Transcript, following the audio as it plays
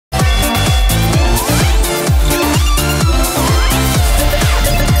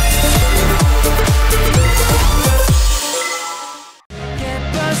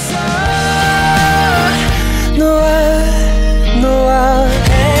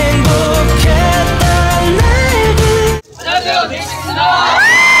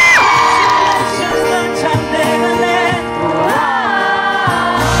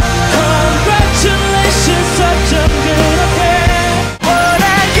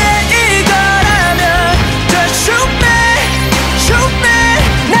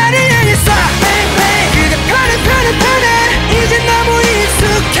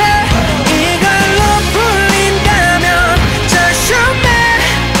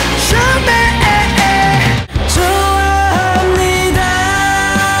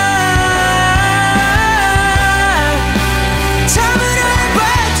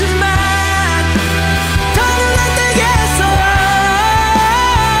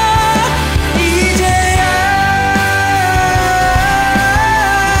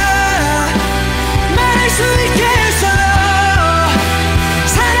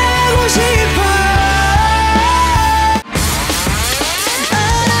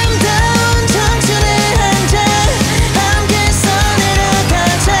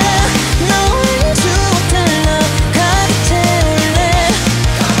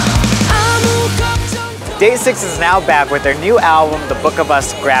DAY6 is now back with their new album, The Book of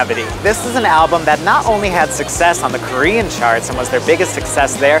Us, Gravity. This is an album that not only had success on the Korean charts and was their biggest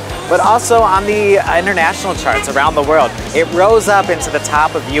success there, but also on the international charts around the world. It rose up into the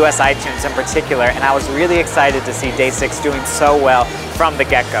top of US iTunes in particular, and I was really excited to see DAY6 doing so well from the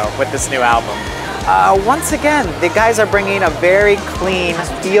get-go with this new album. Once again, the guys are bringing a very clean,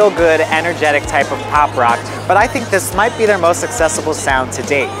 feel-good, energetic type of pop rock, but I think this might be their most accessible sound to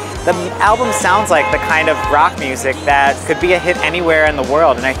date. The album sounds like the kind of rock music that could be a hit anywhere in the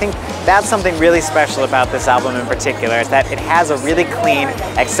world, and I think that's something really special about this album in particular, is that it has a really clean,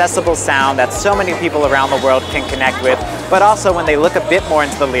 accessible sound that so many people around the world can connect with, but also when they look a bit more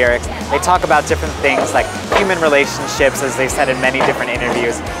into the lyrics, they talk about different things like human relationships, as they've said in many different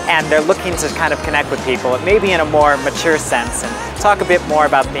interviews, and they're looking to kind of connect with people, maybe in a more mature sense, and talk a bit more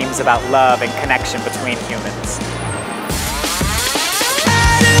about themes about love and connection between humans.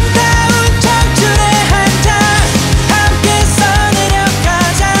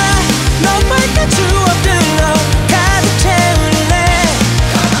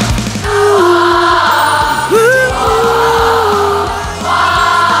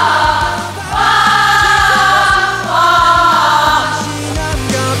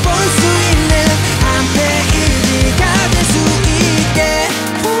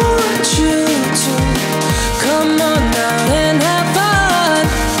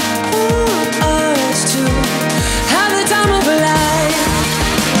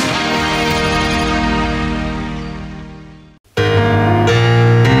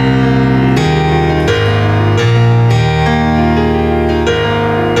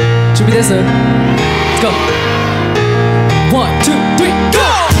 준비됐어요? Let's go! 1, 2, 3, go!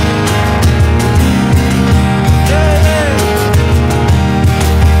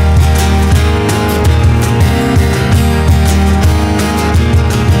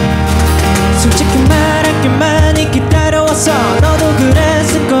 솔직히 말할게 많이 기다려왔어. 너도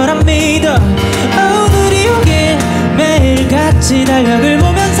그랬을 거란 믿어. 오늘이 오길 매일같이 달력을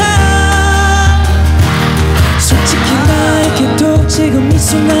보면서 솔직히 나에게도 지금 이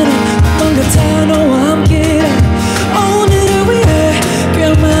순간은 뭔가 다 너와 함께 오늘을 위해 꽤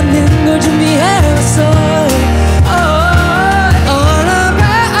많은 걸 준비해왔어. All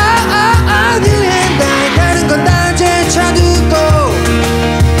about you and I. 다른 건 다 제쳐두고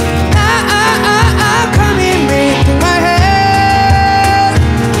Come in, make my head.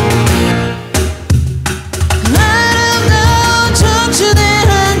 아름다운 청춘의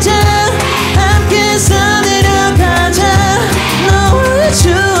한 잔 함께 써내려가자. 너와의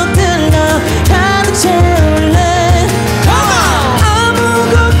추억들로 가득 채울래. 아무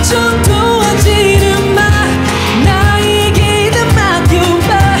걱정도 하지는 마. 나에게 다 맡겨봐.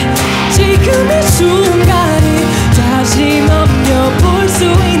 지금 이 순간이 다시 넘겨볼 수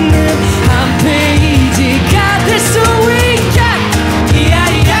있는 한 페이지가 될 수 있게. Yeah,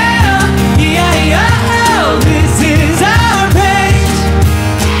 yeah, yeah, yeah. This is our page.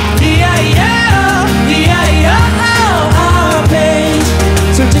 Yeah, yeah, yeah, yeah. Our page.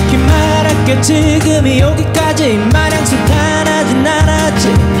 솔직히 말할게 지금이 여기까지 마냥 순탄하진 않았지.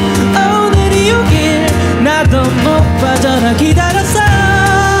 오늘이 오길 나도 못 빠져나 기다렸어.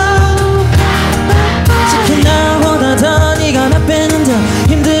 지금 나보다 더 네가 나 빼는 더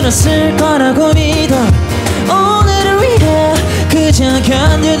힘들었을 거라고 믿어. 오늘을 위해 그저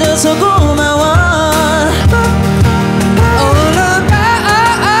견뎌줘서 고마워. All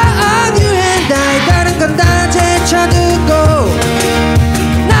about you and I. 다른 건 다 제쳐두고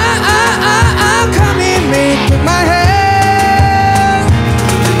Come in, make my head.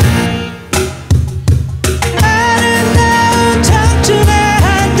 아름다운 청춘의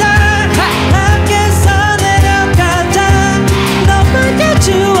한 달 함께 써내려가자. 너만의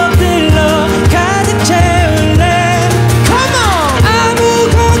추억들로 가득 채울래. Come on. 아무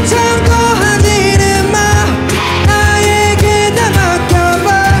걱정도 하지는 마. 나에게 다 맡겨봐.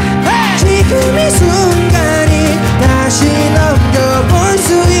 지금 이 순간이 다시 넘겨볼 수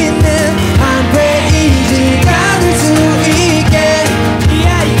있는 한 페이지가 될 수 있게.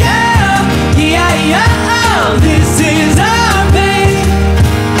 Yeah, yeah, yeah, yeah. This is our page.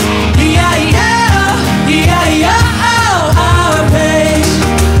 Yeah, yeah, yeah, yeah. Our page.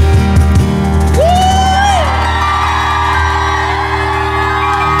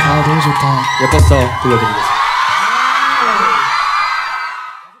 아, 너무 좋다. 예뻤어. 들려드리겠습니다.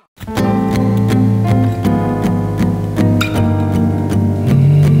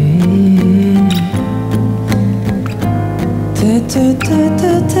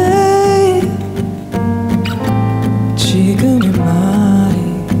 지금의 말이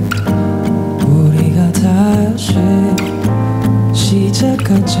우리가 다시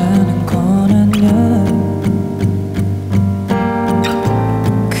시작하자는 건 아니야.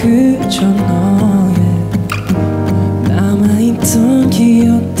 저 너의 남아있던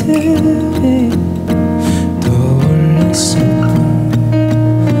기억들이 떠올랐어.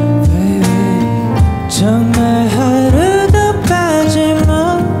 정말 하루도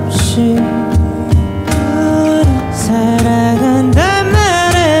빠짐없이 사랑한단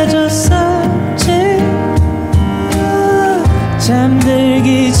말해줬었지.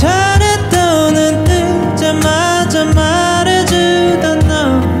 잠들기 전에 또 눈 뜨자마자 말해주던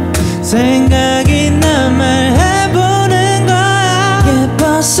너 생각이 나 말해보는 거야.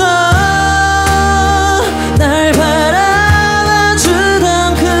 예뻤어 날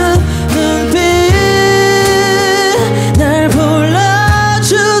바라봐주던 그 눈빛, 날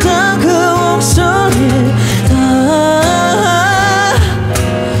불러주던 그 목소리,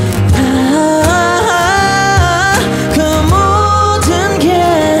 그 모든 게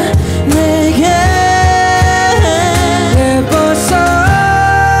내게 예뻤어.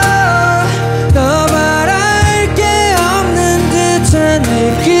 더 바랄 게 없는 듯한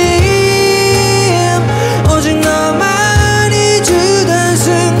느낌, 오직 너만이 주던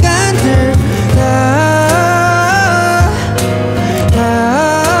순간들 다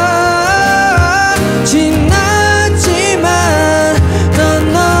지났지만 넌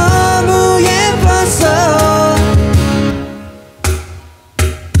너무 예뻤어.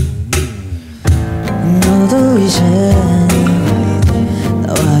 너도 이제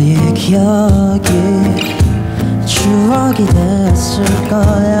나와의 기억이 추억이 됐을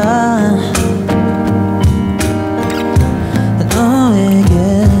거야.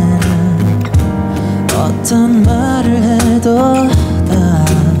 너에게는 어떤 말을 해도 다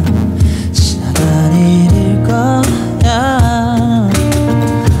지나간 일일 거야.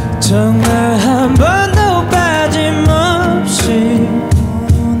 정말 한 번도 빠짐없이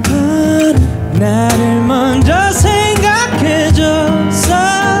나를 먼저 생각해줬어.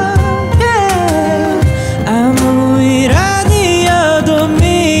 아무 일 아니어도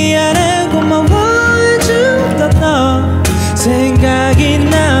미안해 고마워해주던 너 생각이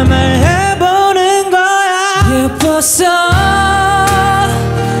나 말해보는 거야. 예뻤어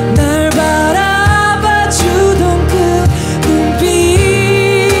날 바라봐주던 그 눈빛,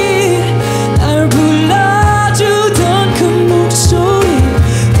 날 불러주던 그 목소리,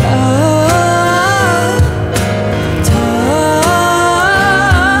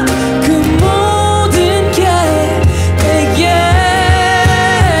 그 모든 게 내게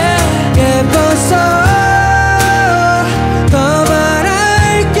예뻤어. 더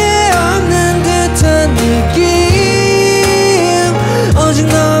바랄 게 없는 듯한 느낌, 오직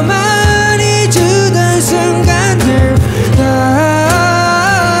너만이 주던 순간들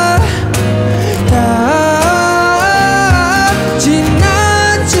다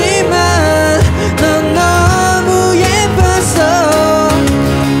지났지만 넌 너무 예뻤어.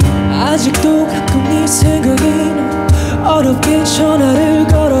 아직도 가끔 네 생각이 나. 어렵게 전화를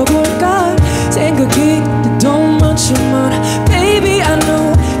걸어볼까 생각이 너무 많지만 Baby I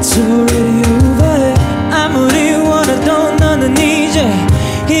know it's already over. 아무리 원해도 너는 이제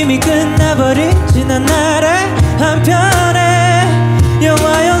이미 끝나버린 지난 날의 한편의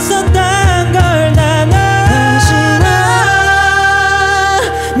영화였었단 걸 나는. 다시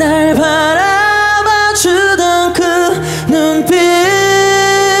날 바라봐주던 그 눈빛,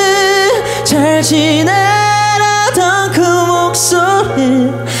 잘 지내라던 그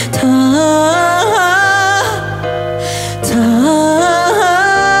목소리,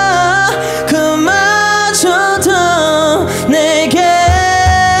 그마저도 내게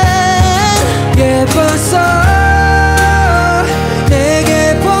예뻤어.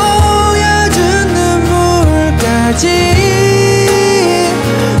 내게 보여준 눈물까지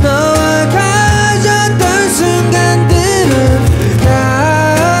너와 가졌던 순간들은 다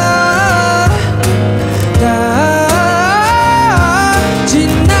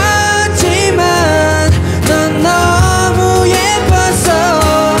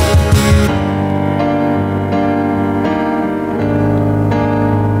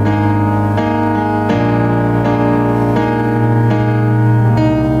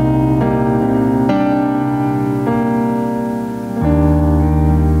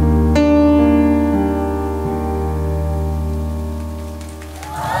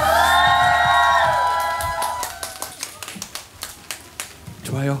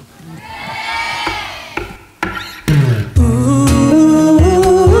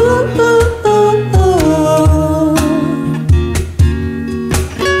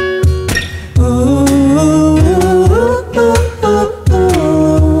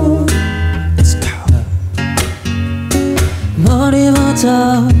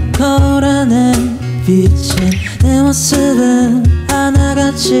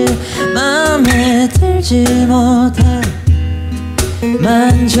같이 맘에 들지 못해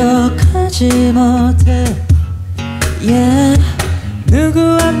만족하지 못해 yeah. 누구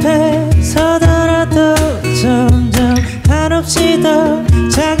앞에 서더라도 점점 한없이 더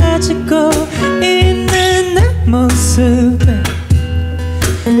작아지고 있는 내 모습에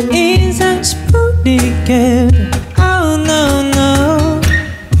인상 찌푸리게 oh no no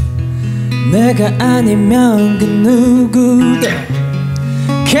내가 아니면 그 누구도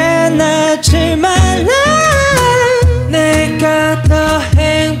괜하지 말라 내가 더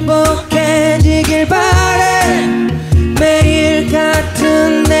행복해지길 바래 매일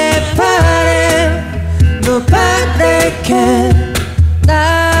같은 내 바람 Nobody can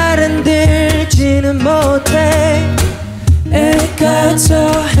나를 들지는 못해 내가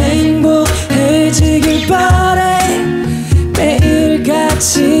더 행복해지길 바래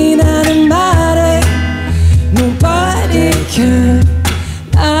매일같이 나는 말해 Nobody can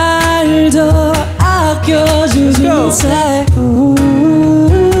날 더 아껴주지 못해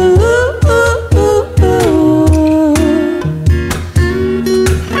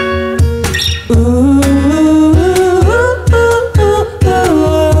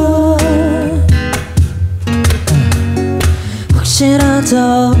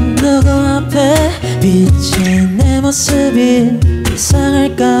혹시라도 누구 앞에 비친 내 모습이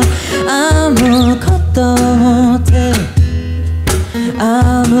이상할까 아무것도 못해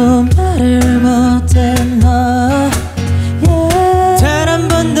아무 말을 못해 너 yeah. 단 한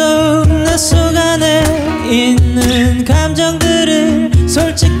번도 내 속 안에 있는 감정들을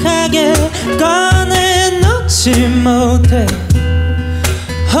솔직하게 꺼내놓지 못해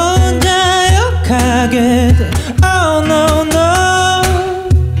혼자 욕하게 돼 oh no no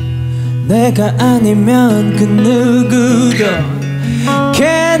내가 아니면 그 누구도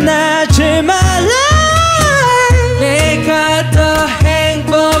괜하지 말라 내가 더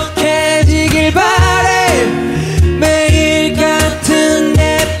행복해지길 바래 매일 같은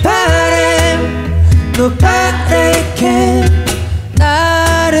내 바람 Nobody can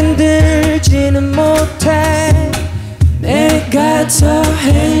나를 들지는 못해 내가 더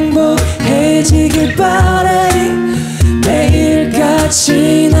행복해지길 바래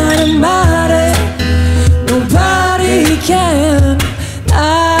매일같이 나는 말해 Nobody can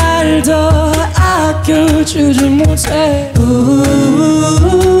날 더 아껴주지 못해